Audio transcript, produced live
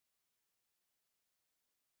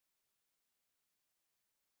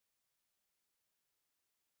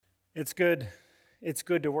It's good. It's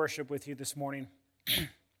good to worship with you this morning.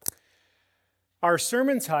 Our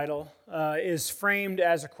sermon title is framed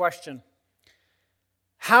as a question.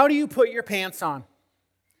 How do you put your pants on?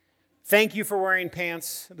 Thank you for wearing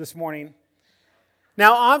pants this morning.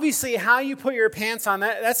 Now, obviously, how you put your pants on,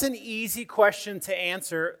 that's an easy question to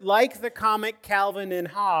answer. Like the comic Calvin and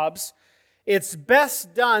Hobbes, it's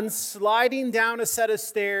best done sliding down a set of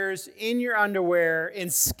stairs in your underwear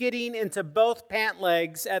and skidding into both pant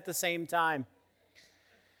legs at the same time.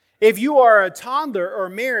 If you are a toddler or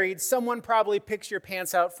married, someone probably picks your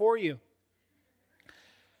pants out for you.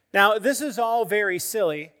 Now, this is all very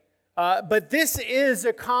silly, but this is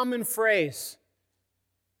a common phrase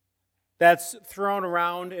that's thrown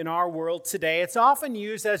around in our world today. It's often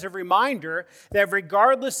used as a reminder that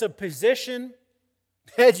regardless of position,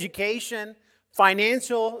 education,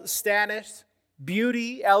 financial status,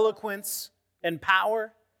 beauty, eloquence, and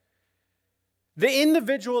power, the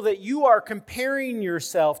individual that you are comparing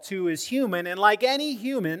yourself to is human, and like any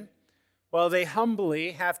human, well, they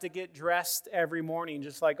humbly have to get dressed every morning,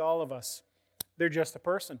 just like all of us. They're just a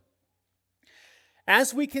person.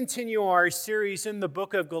 As we continue our series in the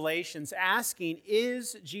book of Galatians, asking,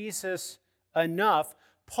 is Jesus enough?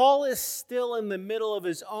 Paul is still in the middle of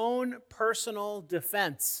his own personal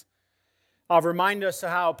defense. I'll remind us of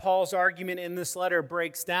how Paul's argument in this letter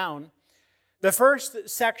breaks down. The first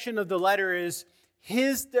section of the letter is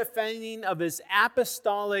his defending of his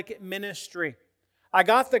apostolic ministry. I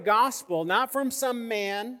got the gospel not from some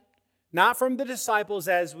man, not from the disciples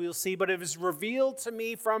as we'll see, but it was revealed to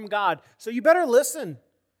me from God. So you better listen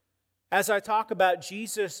as I talk about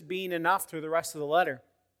Jesus being enough through the rest of the letter.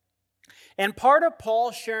 And part of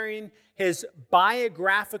Paul sharing his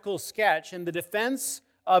biographical sketch in the defense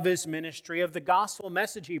of his ministry, of the gospel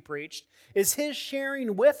message he preached, is his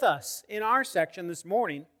sharing with us in our section this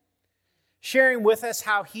morning, sharing with us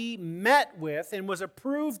how he met with and was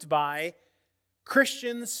approved by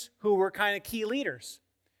Christians who were kind of key leaders.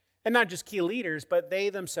 And not just key leaders, but they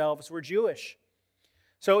themselves were Jewish.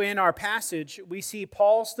 So in our passage, we see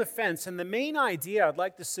Paul's defense, and the main idea I'd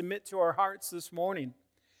like to submit to our hearts this morning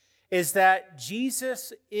is that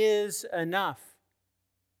Jesus is enough.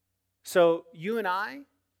 So you and I,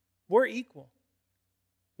 we're equal.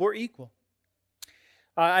 We're equal.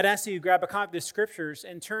 I'd ask that you grab a copy of the scriptures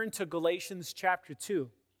and turn to Galatians chapter 2.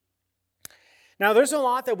 Now, there's a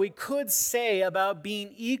lot that we could say about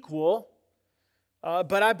being equal,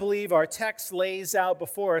 but I believe our text lays out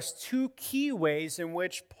before us two key ways in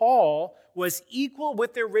which Paul was equal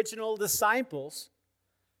with the original disciples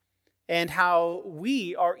and how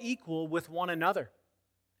we are equal with one another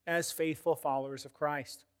as faithful followers of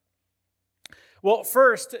Christ. Well,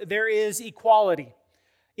 first, there is equality.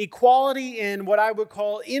 Equality in what I would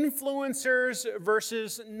call influencers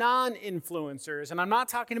versus non-influencers. And I'm not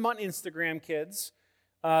talking about Instagram kids.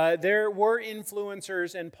 There were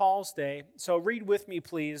influencers in Paul's day. So read with me,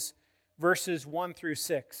 please, verses 1 through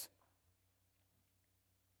 6.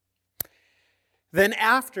 Then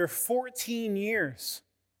after 14 years,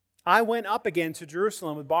 I went up again to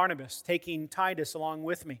Jerusalem with Barnabas, taking Titus along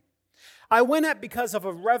with me. I went up because of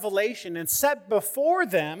a revelation and set before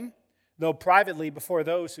them, though privately before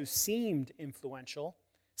those who seemed influential,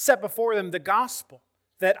 set before them the gospel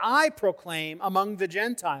that I proclaim among the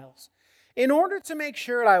Gentiles, in order to make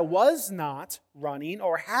sure that I was not running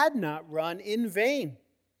or had not run in vain.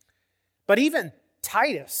 But even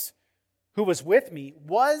Titus, who was with me,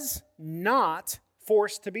 was not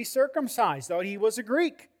forced to be circumcised, though he was a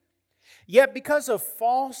Greek. Yet because of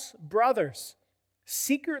false brothers,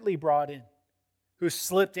 secretly brought in, who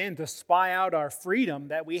slipped in to spy out our freedom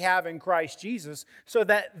that we have in Christ Jesus, so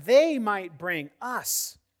that they might bring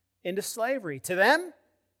us into slavery. To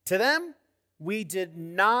them, we did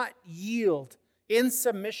not yield in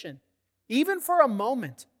submission, even for a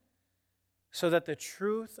moment, so that the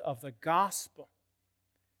truth of the gospel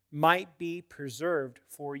might be preserved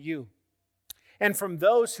for you. And from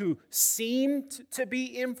those who seemed to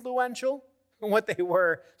be influential, what they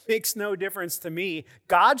were makes no difference to me.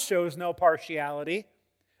 God shows no partiality.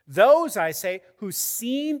 Those, I say, who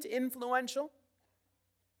seemed influential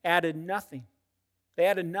added nothing. They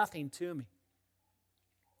added nothing to me.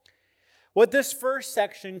 What this first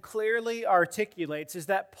section clearly articulates is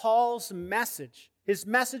that Paul's message, his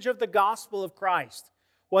message of the gospel of Christ,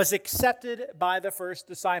 was accepted by the first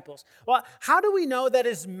disciples. Well, how do we know that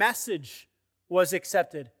his message was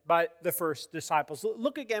accepted by the first disciples?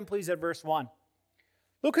 Look again, please, at verse 1.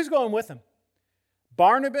 Look who's going with him.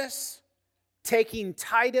 Barnabas taking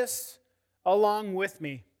Titus along with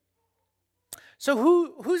me. So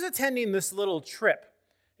who's attending this little trip?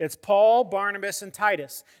 It's Paul, Barnabas, and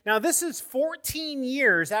Titus. Now, this is 14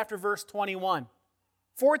 years after verse 21.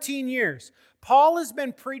 14 years. Paul has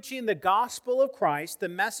been preaching the gospel of Christ, the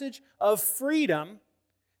message of freedom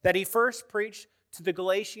that he first preached to the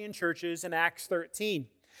Galatian churches in Acts 13.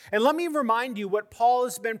 And let me remind you what Paul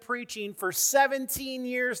has been preaching for 17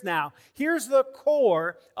 years now. Here's the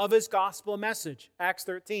core of his gospel message, Acts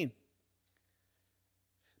 13.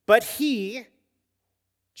 But he,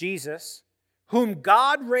 Jesus, whom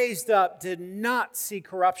God raised up, did not see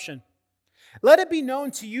corruption. Let it be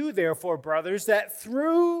known to you, therefore, brothers, that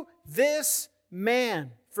through this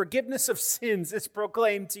man forgiveness of sins is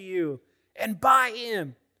proclaimed to you, and by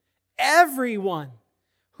him everyone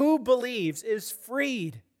who believes is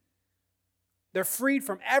freed. They're freed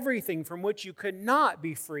from everything from which you could not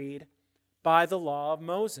be freed by the law of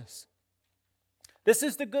Moses. This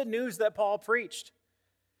is the good news that Paul preached.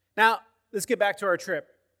 Now, let's get back to our trip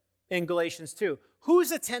in Galatians 2.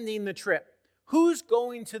 Who's attending the trip? Who's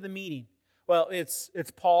going to the meeting? Well, it's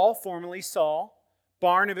Paul, formerly Saul,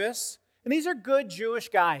 Barnabas, and these are good Jewish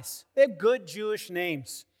guys. They have good Jewish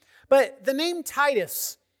names. But the name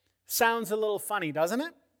Titus sounds a little funny, doesn't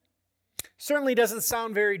it? Certainly doesn't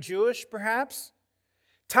sound very Jewish, perhaps.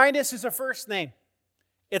 Titus is a first name.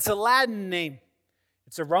 It's a Latin name.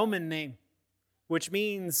 It's a Roman name, which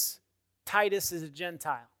means Titus is a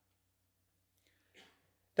Gentile.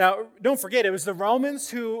 Now, don't forget, it was the Romans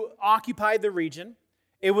who occupied the region.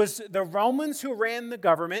 It was the Romans who ran the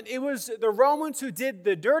government. It was the Romans who did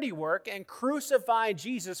the dirty work and crucified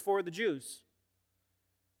Jesus for the Jews.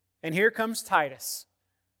 And here comes Titus,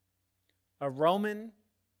 a Roman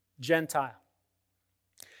Gentile.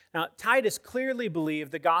 Now, Titus clearly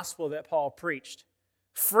believed the gospel that Paul preached.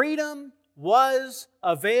 Freedom was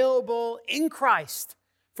available in Christ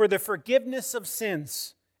for the forgiveness of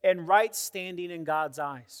sins and right standing in God's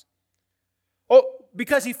eyes. Oh,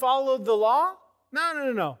 because he followed the law?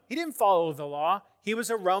 No. He didn't follow the law. He was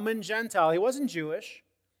a Roman Gentile. He wasn't Jewish.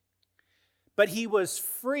 But he was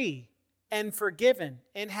free and forgiven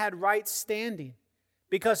and had right standing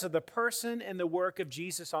because of the person and the work of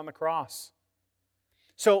Jesus on the cross.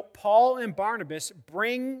 So Paul and Barnabas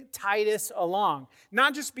bring Titus along,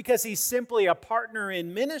 not just because he's simply a partner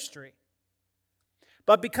in ministry,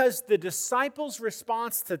 but because the disciples'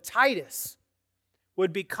 response to Titus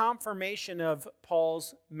would be confirmation of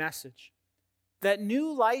Paul's message. That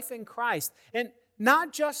new life in Christ, and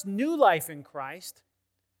not just new life in Christ,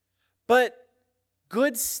 but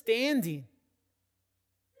good standing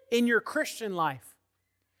in your Christian life.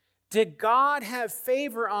 Did God have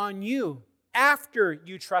favor on you after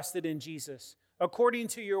you trusted in Jesus, according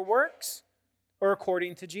to your works or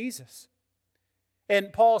according to Jesus?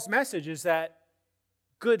 And Paul's message is that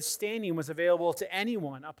good standing was available to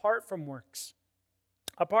anyone apart from works,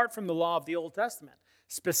 apart from the law of the Old Testament,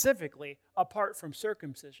 specifically apart from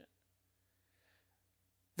circumcision.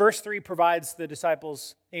 Verse 3 provides the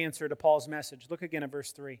disciples' answer to Paul's message. Look again at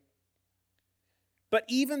verse 3. But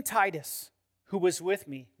even Titus, who was with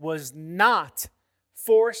me, was not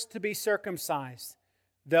forced to be circumcised,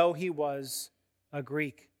 though he was a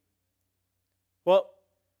Greek. Well,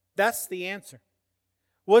 that's the answer.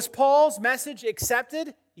 Was Paul's message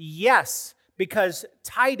accepted? Yes, because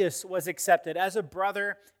Titus was accepted as a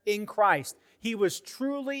brother in Christ. He was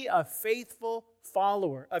truly a faithful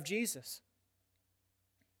follower of Jesus.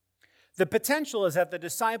 The potential is that the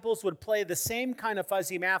disciples would play the same kind of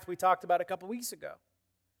fuzzy math we talked about a couple weeks ago.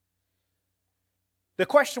 The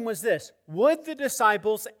question was this: would the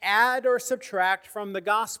disciples add or subtract from the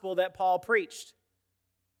gospel that Paul preached?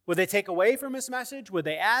 Would they take away from his message? Would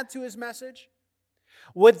they add to his message?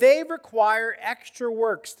 Would they require extra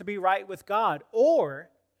works to be right with God? Or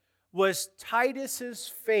was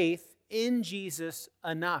Titus's faith in Jesus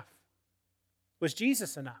enough? Was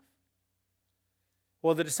Jesus enough?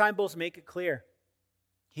 Well, the disciples make it clear.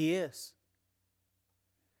 He is.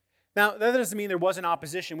 Now, that doesn't mean there wasn't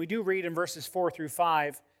opposition. We do read in verses 4 through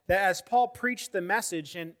 5 that as Paul preached the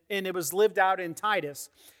message and it was lived out in Titus,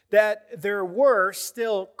 that there were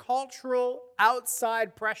still cultural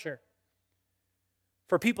outside pressure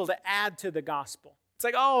for people to add to the gospel. It's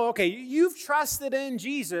like, oh, okay, you've trusted in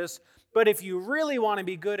Jesus, but if you really want to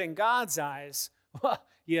be good in God's eyes, well,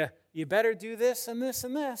 you better do this and this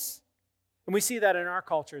and this. And we see that in our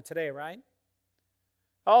culture today, right?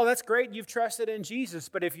 Oh, that's great, you've trusted in Jesus,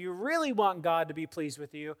 but if you really want God to be pleased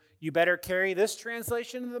with you, you better carry this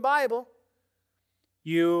translation of the Bible.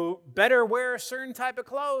 You better wear a certain type of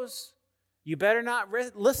clothes. You better not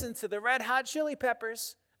listen to the Red Hot Chili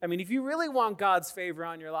Peppers. I mean, if you really want God's favor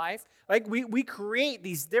on your life, like we create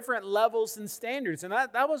these different levels and standards, and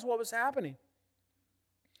that was what was happening.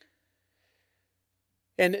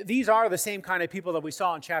 And these are the same kind of people that we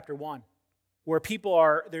saw in chapter 1, where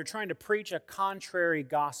they're trying to preach a contrary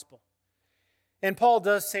gospel. And Paul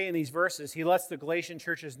does say in these verses, he lets the Galatian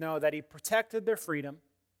churches know that he protected their freedom,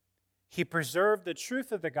 he preserved the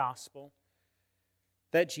truth of the gospel,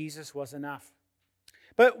 that Jesus was enough.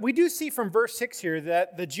 But we do see from verse 6 here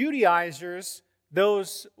that the Judaizers,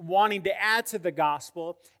 those wanting to add to the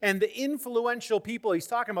gospel, and the influential people he's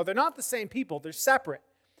talking about, they're not the same people, they're separate.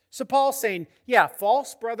 So Paul's saying, yeah,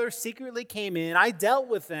 false brothers secretly came in, I dealt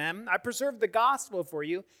with them, I preserved the gospel for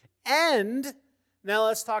you, and now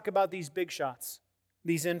let's talk about these big shots,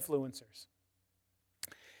 these influencers.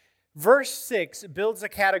 Verse 6 builds a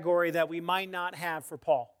category that we might not have for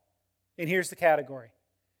Paul. And here's the category.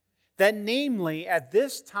 That namely, at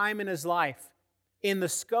this time in his life, in the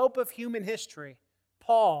scope of human history,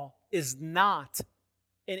 Paul is not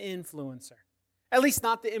an influencer. At least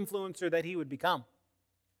not the influencer that he would become.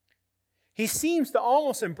 He seems to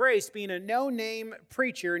almost embrace being a no-name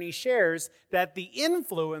preacher, and he shares that the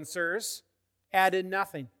influencers added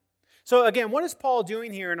nothing. So again, what is Paul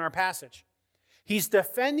doing here in our passage? He's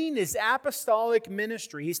defending his apostolic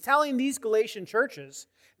ministry. He's telling these Galatian churches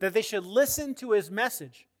that they should listen to his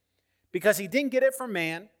message because he didn't get it from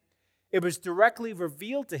man. It was directly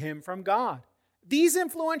revealed to him from God. These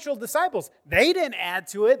influential disciples, they didn't add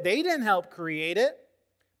to it. They didn't help create it.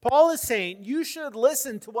 Paul is saying, you should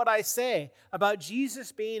listen to what I say about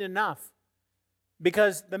Jesus being enough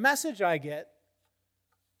because the message I get,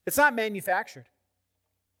 it's not manufactured.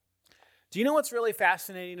 Do you know what's really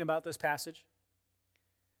fascinating about this passage?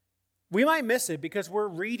 We might miss it because we're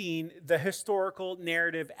reading the historical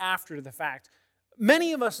narrative after the fact.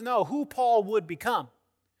 Many of us know who Paul would become.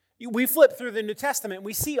 We flip through the New Testament and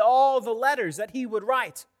we see all the letters that he would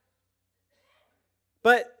write.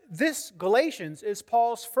 But this Galatians is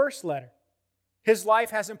Paul's first letter. His life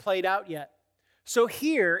hasn't played out yet. So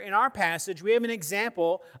here in our passage, we have an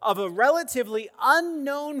example of a relatively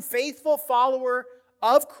unknown faithful follower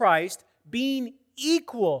of Christ being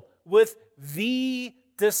equal with the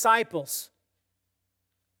disciples.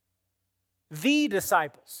 The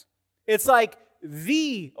disciples. It's like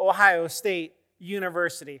the Ohio State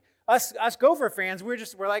University. Us Gopher fans,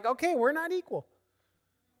 we're like, okay, we're not equal.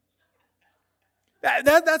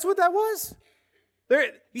 That's what that was.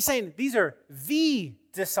 He's saying these are the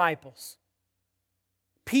disciples.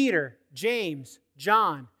 Peter, James,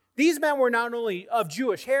 John. These men were not only of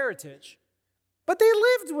Jewish heritage, but they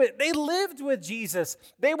lived with Jesus.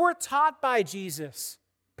 They were taught by Jesus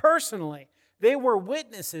personally. They were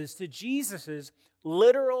witnesses to Jesus'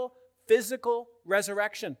 literal, physical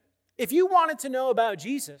resurrection. If you wanted to know about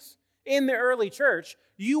Jesus in the early church,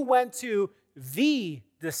 you went to the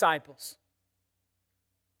disciples.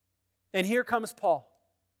 And here comes Paul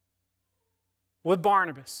with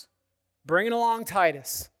Barnabas, bringing along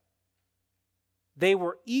Titus. They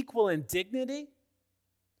were equal in dignity.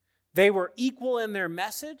 They were equal in their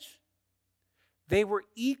message. They were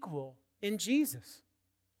equal in Jesus.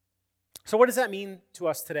 So what does that mean to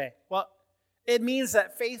us today? Well, it means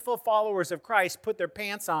that faithful followers of Christ put their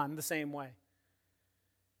pants on the same way.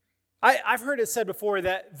 I've heard it said before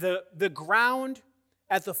that the ground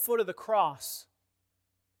at the foot of the cross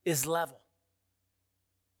is level.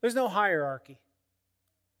 There's no hierarchy.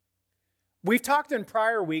 We've talked in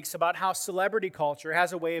prior weeks about how celebrity culture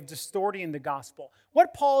has a way of distorting the gospel.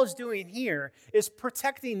 What Paul is doing here is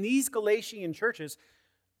protecting these Galatian churches.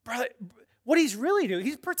 Brother, what he's really doing,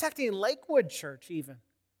 he's protecting Lakewood Church even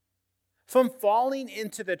from falling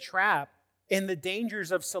into the trap and the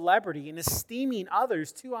dangers of celebrity and esteeming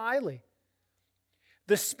others too highly.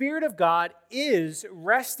 The Spirit of God is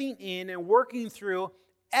resting in and working through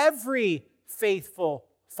every faithful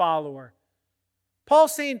follower.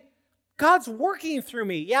 Paul's saying, God's working through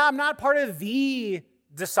me. Yeah, I'm not part of the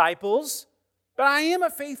disciples, but I am a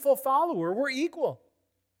faithful follower. We're equal.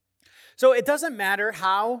 So it doesn't matter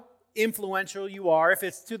how influential you are, if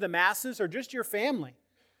it's to the masses or just your family.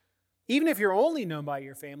 Even if you're only known by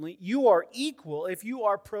your family, you are equal if you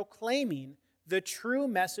are proclaiming the true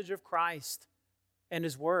message of Christ and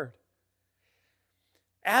His Word.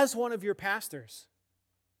 As one of your pastors,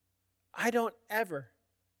 I don't ever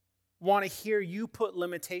want to hear you put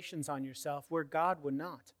limitations on yourself where God would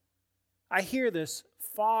not. I hear this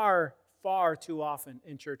far, far too often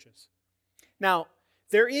in churches. Now,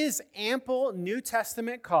 there is ample New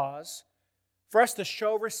Testament cause for us to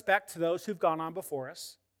show respect to those who've gone on before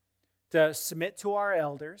us, to submit to our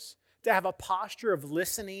elders, to have a posture of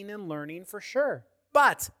listening and learning for sure.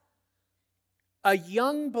 But a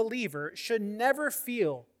young believer should never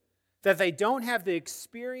feel that they don't have the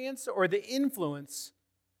experience or the influence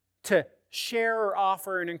to share or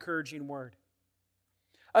offer an encouraging word.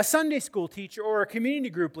 A Sunday school teacher or a community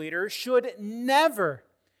group leader should never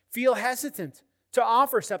feel hesitant to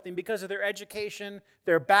offer something because of their education,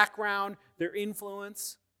 their background, their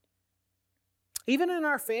influence. Even in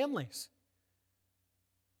our families,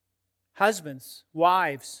 husbands,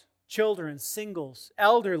 wives, children, singles,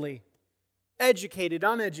 elderly, educated,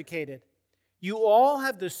 uneducated, you all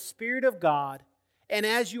have the Spirit of God, and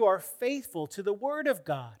as you are faithful to the Word of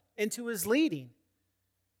God and to His leading,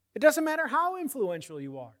 it doesn't matter how influential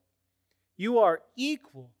you are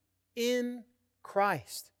equal in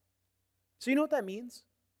Christ. So you know what that means?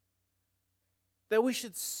 That we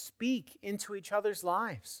should speak into each other's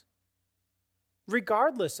lives,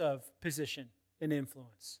 regardless of position and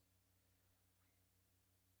influence.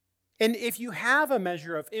 And if you have a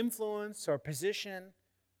measure of influence or position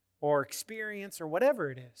or experience or whatever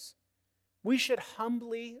it is, we should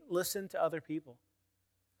humbly listen to other people.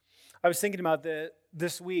 I was thinking about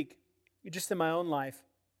this week, just in my own life.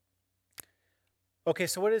 Okay,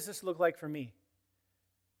 so what does this look like for me?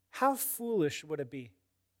 How foolish would it be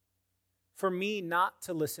for me not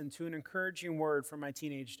to listen to an encouraging word from my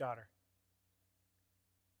teenage daughter?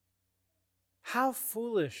 How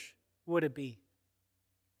foolish would it be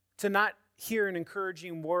to not hear an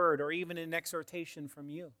encouraging word or even an exhortation from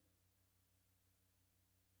you?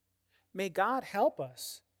 May God help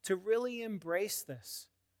us to really embrace this.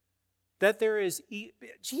 That there is,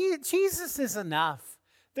 Jesus is enough.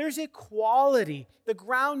 There's equality. The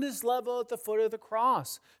ground is level at the foot of the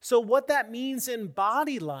cross. So what that means in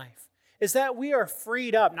body life is that we are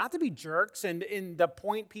freed up, not to be jerks and to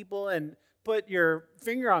point people and put your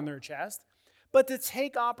finger on their chest, but to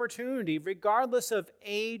take opportunity, regardless of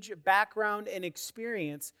age, background, and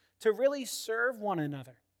experience, to really serve one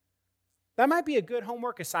another. That might be a good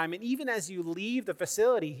homework assignment, even as you leave the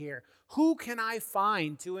facility here. Who can I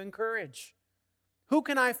find to encourage? Who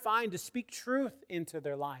can I find to speak truth into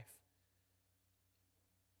their life?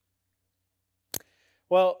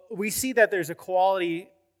 Well, we see that there's equality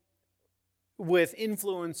with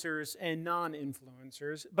influencers and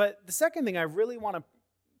non-influencers. But the second thing I really want to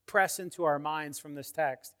press into our minds from this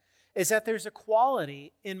text is that there's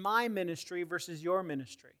equality in my ministry versus your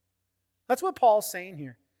ministry. That's what Paul's saying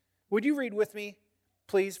here. Would you read with me,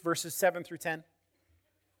 please, verses 7 through 10?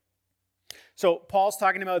 So Paul's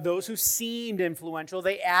talking about those who seemed influential.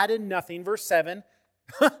 They added nothing. Verse 7,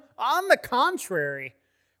 on the contrary,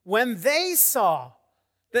 when they saw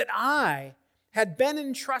that I had been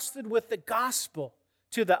entrusted with the gospel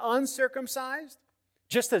to the uncircumcised,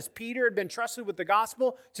 just as Peter had been trusted with the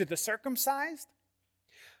gospel to the circumcised,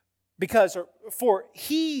 for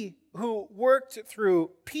he who worked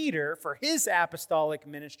through Peter for his apostolic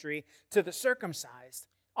ministry to the circumcised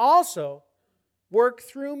also worked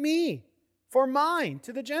through me for mine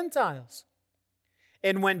to the Gentiles.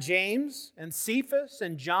 And when James and Cephas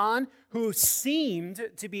and John, who seemed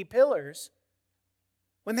to be pillars,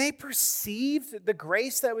 when they perceived the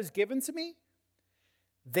grace that was given to me,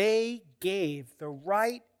 they gave the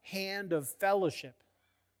right hand of fellowship,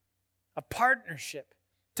 a partnership,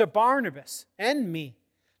 to Barnabas and me,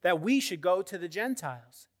 that we should go to the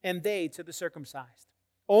Gentiles and they to the circumcised.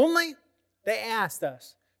 Only they asked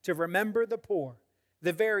us to remember the poor,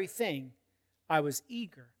 the very thing I was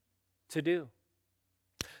eager to do.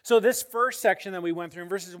 So this first section that we went through in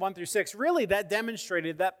verses 1 through 6, really that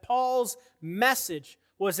demonstrated that Paul's message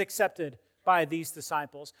was accepted by these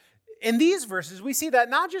disciples. In these verses, we see that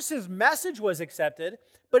not just his message was accepted,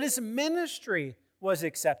 but his ministry was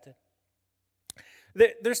accepted.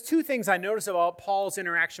 There's two things I notice about Paul's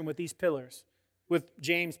interaction with these pillars, with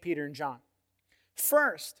James, Peter, and John.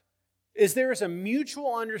 First, is there is a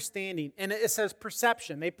mutual understanding, and it says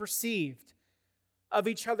perception, they perceived, of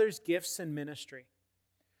each other's gifts and ministry.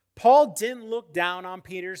 Paul didn't look down on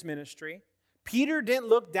Peter's ministry. Peter didn't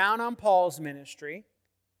look down on Paul's ministry.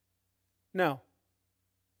 No.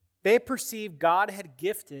 They perceived God had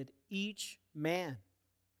gifted each man.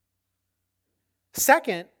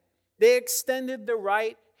 Second, they extended the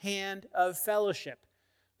right hand of fellowship.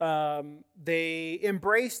 They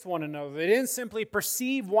embraced one another. They didn't simply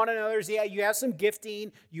perceive one another's, you have some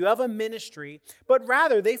gifting, you have a ministry, but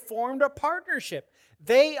rather they formed a partnership.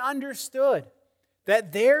 They understood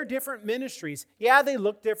that their different ministries, they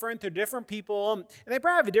look different, they're different people, and they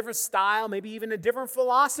probably have a different style, maybe even a different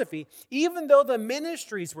philosophy. Even though the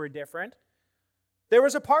ministries were different, there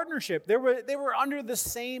was a partnership. They were under the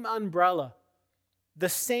same umbrella, the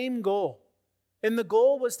same goal. And the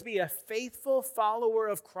goal was to be a faithful follower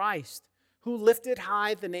of Christ who lifted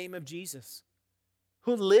high the name of Jesus,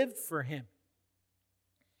 who lived for Him.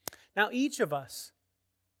 Now, each of us,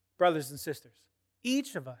 brothers and sisters,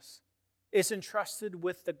 each of us is entrusted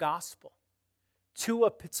with the gospel. to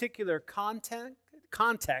a particular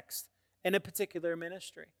context and a particular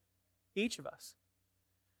ministry. Each of us.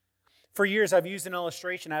 For years, I've used an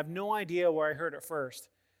illustration. I have no idea where I heard it first.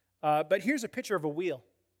 But here's a picture of a wheel.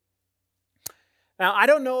 Now, I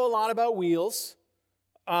don't know a lot about wheels,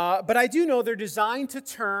 but I do know they're designed to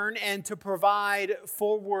turn and to provide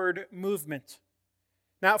forward movement.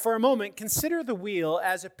 Now, for a moment, consider the wheel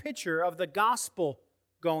as a picture of the gospel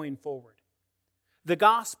going forward. The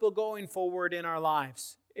gospel going forward in our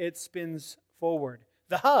lives. It spins forward.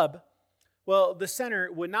 The hub, well, the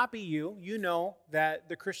center would not be you. You know that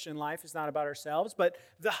the Christian life is not about ourselves, but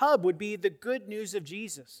the hub would be the good news of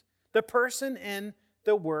Jesus, the person and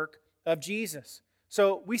the work of Jesus.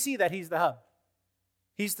 So we see that he's the hub.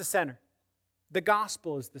 He's the center. The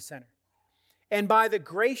gospel is the center. And by the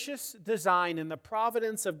gracious design and the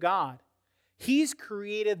providence of God, he's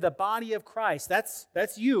created the body of Christ.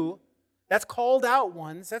 That's you. That's called out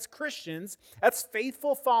ones. That's Christians. That's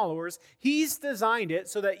faithful followers. He's designed it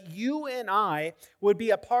so that you and I would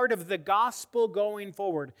be a part of the gospel going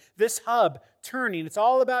forward. This hub turning. It's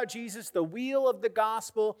all about Jesus. The wheel of the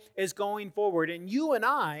gospel is going forward. And you and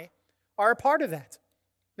I are a part of that.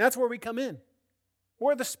 That's where we come in.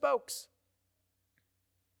 We're the spokes.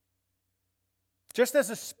 Just as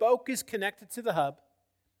a spoke is connected to the hub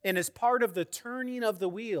and is part of the turning of the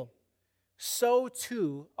wheel, so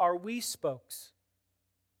too are we spokes.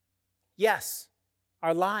 Yes,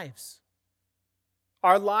 our lives.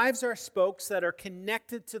 Our lives are spokes that are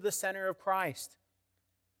connected to the center of Christ,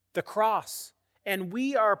 the cross, and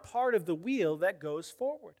we are part of the wheel that goes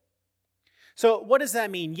forward. So what does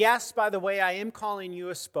that mean? Yes, by the way, I am calling you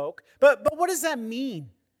a spoke, but what does that mean?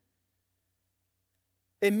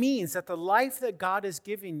 It means that the life that God has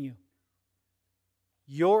given you,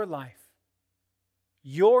 your life,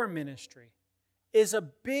 your ministry, is a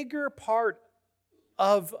bigger part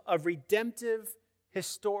of a redemptive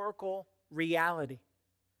historical reality.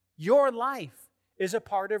 Your life is a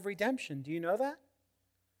part of redemption. Do you know that?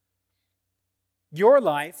 Your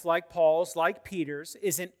life, like Paul's, like Peter's,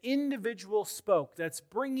 is an individual spoke that's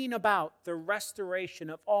bringing about the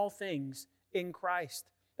restoration of all things in Christ.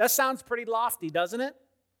 That sounds pretty lofty, doesn't it?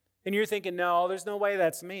 And you're thinking, no, there's no way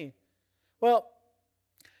that's me. Well,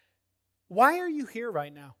 why are you here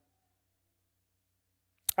right now?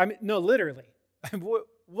 I mean, no, literally.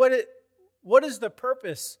 What is the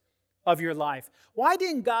purpose of your life? Why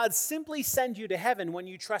didn't God simply send you to heaven when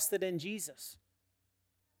you trusted in Jesus?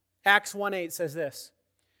 Acts 1:8 says this,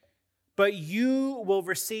 "But you will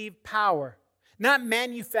receive power," not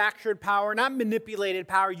manufactured power, not manipulated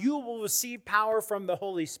power. You will receive power from the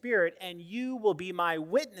Holy Spirit, and you will be my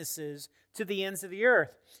witnesses to the ends of the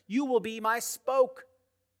earth. You will be my spoke.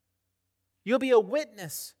 You'll be a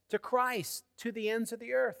witness to Christ to the ends of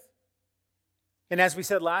the earth. And as we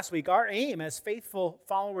said last week, our aim as faithful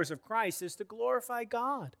followers of Christ is to glorify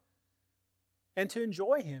God and to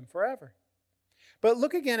enjoy Him forever. But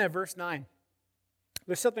look again at verse 9.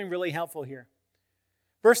 There's something really helpful here.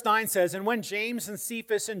 Verse 9 says, "And when James and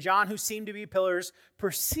Cephas and John, who seemed to be pillars,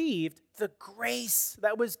 perceived the grace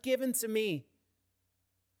that was given to me."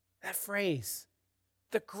 That phrase,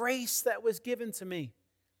 the grace that was given to me.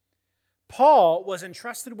 Paul was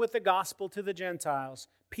entrusted with the gospel to the Gentiles,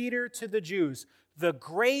 Peter to the Jews. The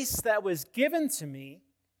grace that was given to me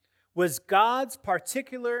was God's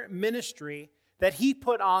particular ministry that He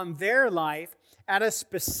put on their life at a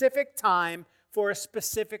specific time for a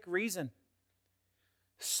specific reason.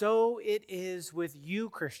 So it is with you,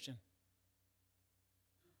 Christian.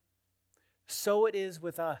 So it is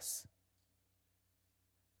with us.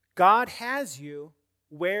 God has you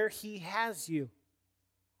where He has you.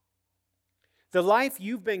 The life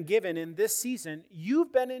you've been given in this season,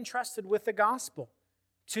 you've been entrusted with the gospel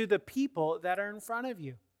to the people that are in front of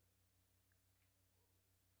you.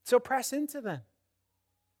 So press into them.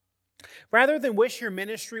 Rather than wish your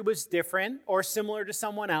ministry was different or similar to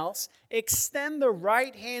someone else, extend the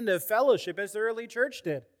right hand of fellowship as the early church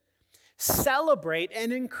did. Celebrate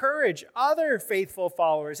and encourage other faithful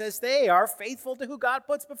followers as they are faithful to who God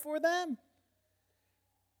puts before them.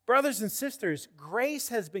 Brothers and sisters, grace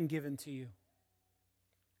has been given to you.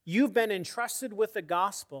 You've been entrusted with the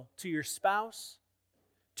gospel to your spouse,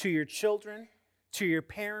 to your children, to your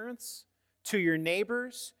parents, to your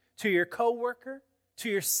neighbors, to your coworker, to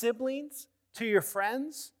your siblings, to your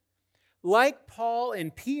friends. Like Paul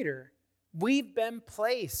and Peter, we've been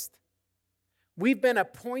placed. We've been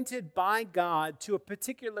appointed by God to a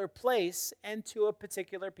particular place and to a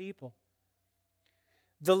particular people.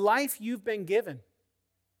 The life you've been given,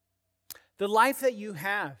 the life that you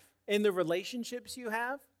have, and the relationships you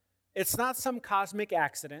have, it's not some cosmic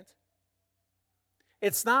accident.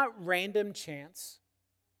 It's not random chance.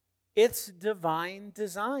 It's divine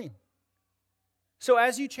design. So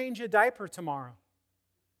as you change a diaper tomorrow,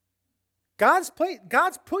 God's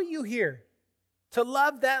put you here to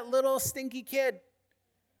love that little stinky kid.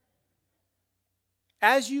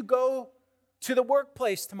 As you go to the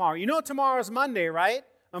workplace tomorrow, you know tomorrow's Monday, right?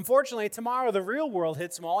 Unfortunately, tomorrow the real world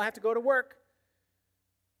hits them all. I have to go to work.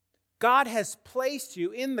 God has placed you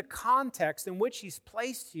in the context in which He's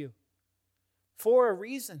placed you for a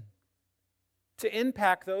reason, to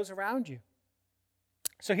impact those around you.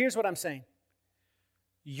 So here's what I'm saying.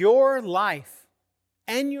 Your life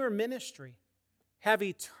and your ministry have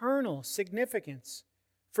eternal significance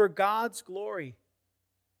for God's glory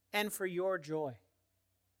and for your joy.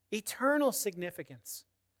 Eternal significance.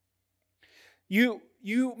 You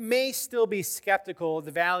may still be skeptical of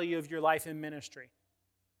the value of your life in ministry.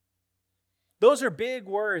 Those are big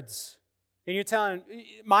words. And you're telling,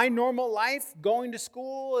 my normal life, going to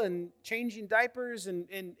school and changing diapers and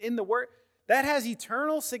in the work, that has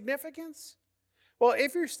eternal significance? Well,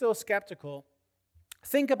 if you're still skeptical,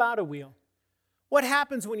 think about a wheel. What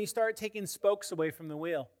happens when you start taking spokes away from the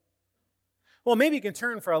wheel? Well, maybe you can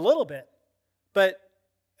turn for a little bit, but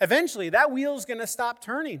eventually that wheel's going to stop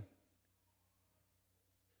turning.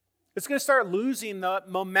 It's going to start losing the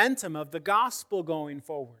momentum of the gospel going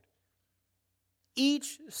forward.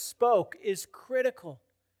 Each spoke is critical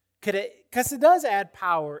because it does add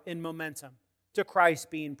power and momentum to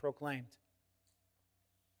Christ being proclaimed.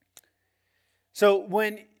 So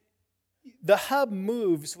when the hub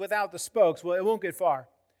moves without the spokes, well, it won't get far.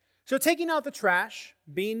 So taking out the trash,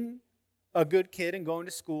 being a good kid and going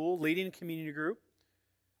to school, leading a community group,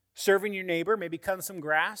 serving your neighbor, maybe cutting some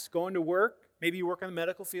grass, going to work, maybe you work in the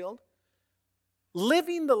medical field.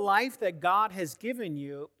 Living the life that God has given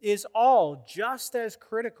you is all just as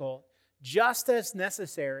critical, just as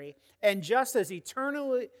necessary, and just as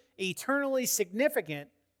eternally significant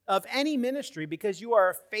of any ministry, because you are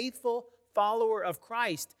a faithful follower of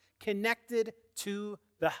Christ connected to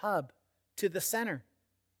the hub, to the center.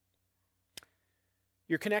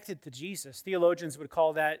 You're connected to Jesus. Theologians would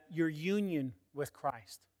call that your union with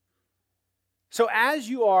Christ. So as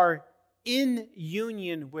you are in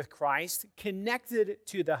union with Christ, connected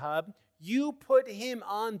to the hub, you put Him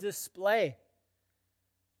on display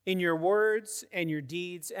in your words and your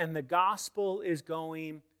deeds, and the gospel is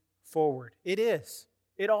going forward. It is.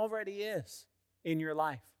 It already is in your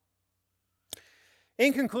life.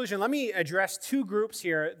 In conclusion, let me address two groups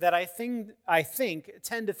here that I think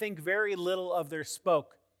tend to think very little of their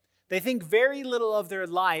spoke. They think very little of their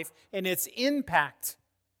life and its impact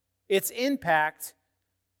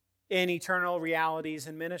in eternal realities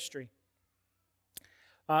and ministry.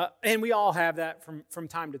 And we all have that from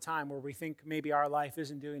time to time where we think maybe our life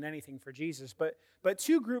isn't doing anything for Jesus. But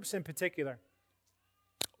two groups in particular,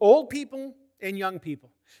 old people and young people.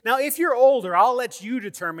 Now, if you're older, I'll let you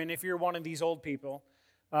determine if you're one of these old people.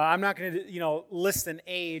 I'm not going to list an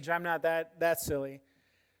age. I'm not that silly.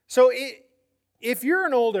 So if you're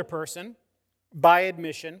an older person, by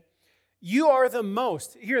admission, you are the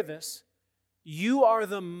most, hear this, you are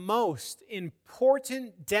the most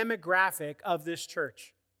important demographic of this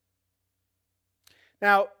church.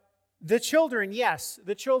 Now, the children, yes,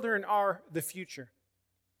 the children are the future.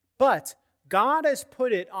 But God has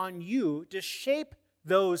put it on you to shape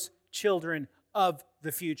those children of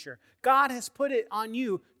the future. God has put it on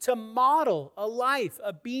you to model a life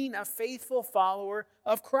of being a faithful follower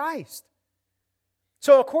of Christ.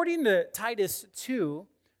 So according to Titus 2,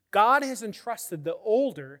 God has entrusted the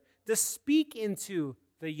older to speak into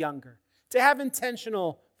the younger, to have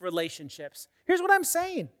intentional relationships. Here's what I'm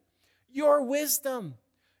saying. Your wisdom,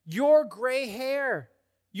 your gray hair,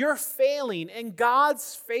 your failing, and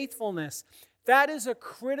God's faithfulness, that is a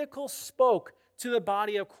critical spoke to the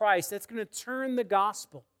body of Christ that's going to turn the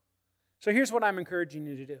gospel. So here's what I'm encouraging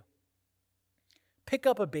you to do. Pick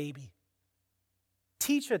up a baby.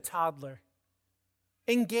 Teach a toddler.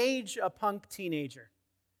 Engage a punk teenager.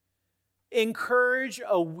 Encourage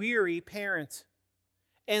a weary parent.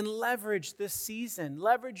 And leverage this season.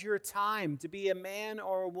 Leverage your time to be a man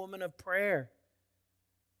or a woman of prayer.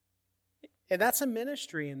 And that's a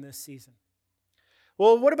ministry in this season.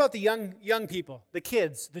 Well, what about the young people, the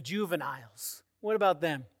kids, the juveniles? What about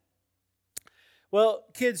them? Well,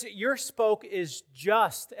 kids, your spoke is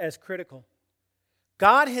just as critical.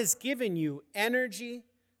 God has given you energy,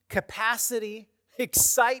 capacity,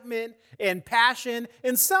 excitement, and passion,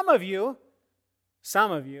 and some of you,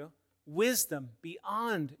 wisdom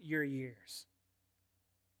beyond your years.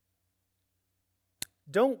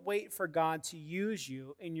 Don't wait for God to use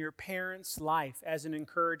you in your parents' life as an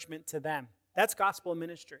encouragement to them. That's gospel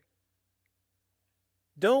ministry.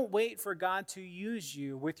 Don't wait for God to use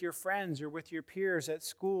you with your friends or with your peers at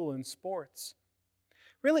school and sports.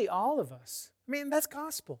 Really, all of us. I mean, that's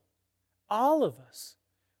gospel. All of us.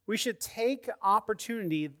 We should take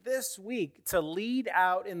opportunity this week to lead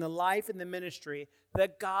out in the life and the ministry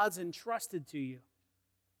that God's entrusted to you.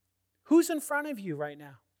 Who's in front of you right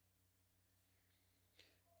now?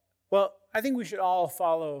 Well, I think we should all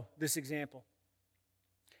follow this example.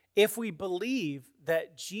 If we believe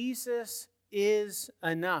that Jesus is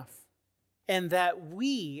enough and that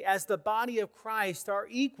we, as the body of Christ, are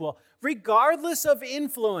equal, regardless of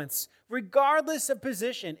influence, regardless of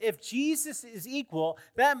position, if Jesus is equal,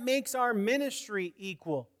 that makes our ministry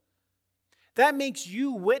equal. That makes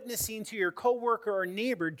you witnessing to your coworker or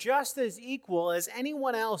neighbor just as equal as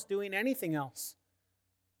anyone else doing anything else.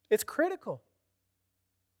 It's critical.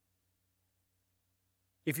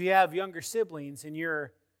 If you have younger siblings and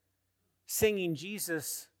you're singing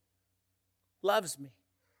Jesus Loves Me,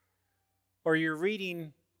 or you're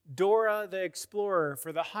reading Dora the Explorer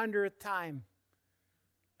for the 100th time,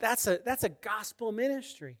 that's a gospel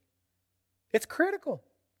ministry. It's critical.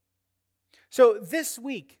 So this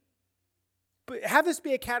week, have this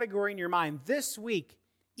be a category in your mind. This week,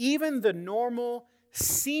 even the normal,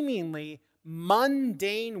 seemingly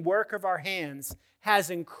mundane work of our hands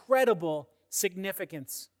has incredible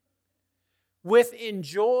significance. With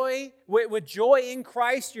joy in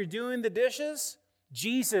Christ, you're doing the dishes.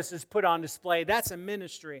 Jesus is put on display. That's a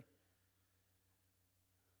ministry.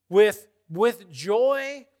 With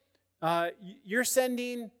joy, you're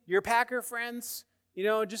sending your Packer friends,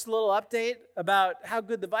 just a little update about how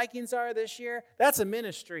good the Vikings are this year. That's a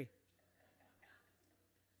ministry.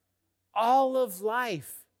 All of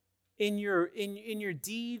life in your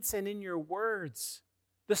deeds and in your words,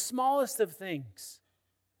 the smallest of things,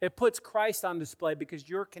 it puts Christ on display because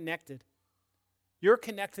you're connected. You're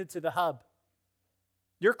connected to the hub.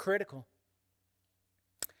 You're critical.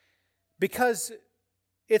 Because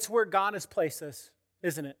it's where God has placed us,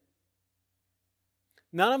 isn't it?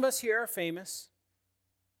 None of us here are famous.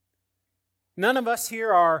 None of us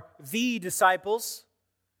here are the disciples.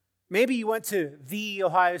 Maybe you went to the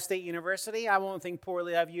Ohio State University. I won't think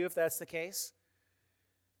poorly of you if that's the case.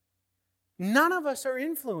 None of us are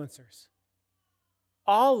influencers.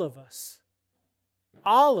 All of us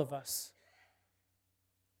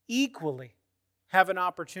equally have an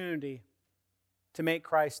opportunity to make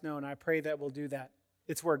Christ known. I pray that we'll do that.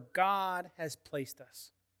 It's where God has placed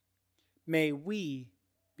us. May we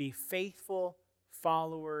be faithful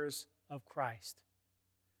followers of Christ.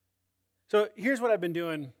 So here's what I've been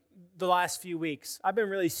doing the last few weeks. I've been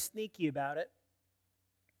really sneaky about it.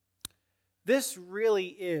 This really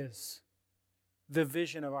is the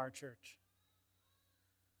vision of our church.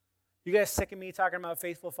 You guys sick of me talking about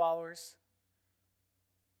faithful followers?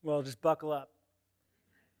 Well, just buckle up.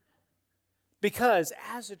 Because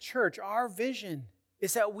as a church, our vision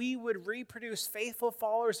is that we would reproduce faithful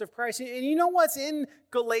followers of Christ. And you know what's in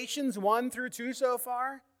Galatians 1 through 2 so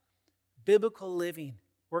far? Biblical living.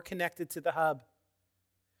 We're connected to the hub.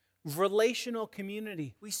 Relational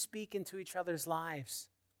community. We speak into each other's lives.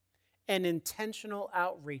 And intentional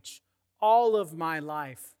outreach. All of my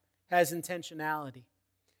life has intentionality.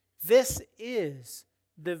 This is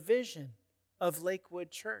the vision of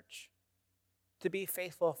Lakewood Church, to be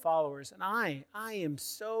faithful followers. And I am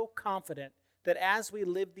so confident that as we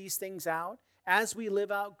live these things out, as we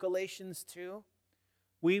live out Galatians 2,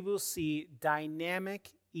 we will see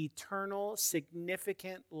dynamic, eternal,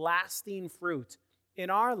 significant, lasting fruit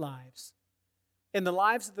in our lives, in the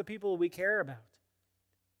lives of the people we care about,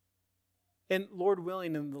 and Lord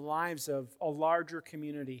willing, in the lives of a larger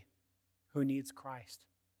community who needs Christ.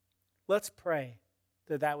 Let's pray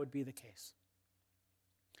that that would be the case.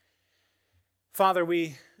 Father,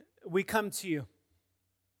 we come to you.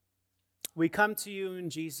 We come to you in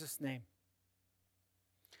Jesus' name.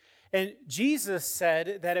 And Jesus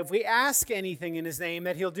said that if we ask anything in his name,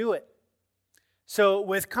 that he'll do it. So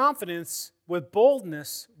with confidence, with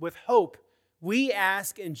boldness, with hope, we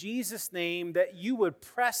ask in Jesus' name that you would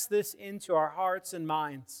press this into our hearts and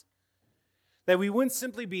minds. That we wouldn't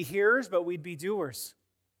simply be hearers, but we'd be doers.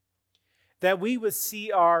 That we would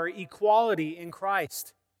see our equality in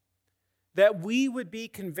Christ. That we would be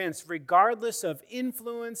convinced, regardless of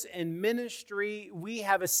influence and ministry, we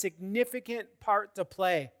have a significant part to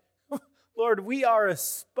play. Lord, we are a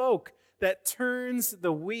spoke that turns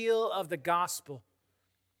the wheel of the gospel.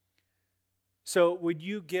 So would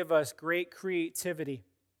you give us great creativity,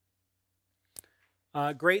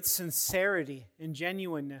 great sincerity and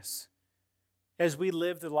genuineness as we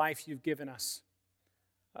live the life you've given us.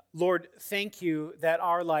 Lord, thank you that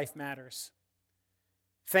our life matters.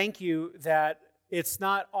 Thank you that it's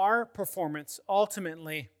not our performance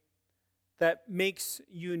ultimately that makes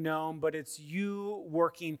you known, but it's you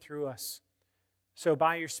working through us. So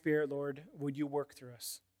by your Spirit, Lord, would you work through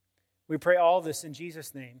us? We pray all this in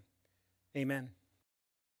Jesus' name. Amen.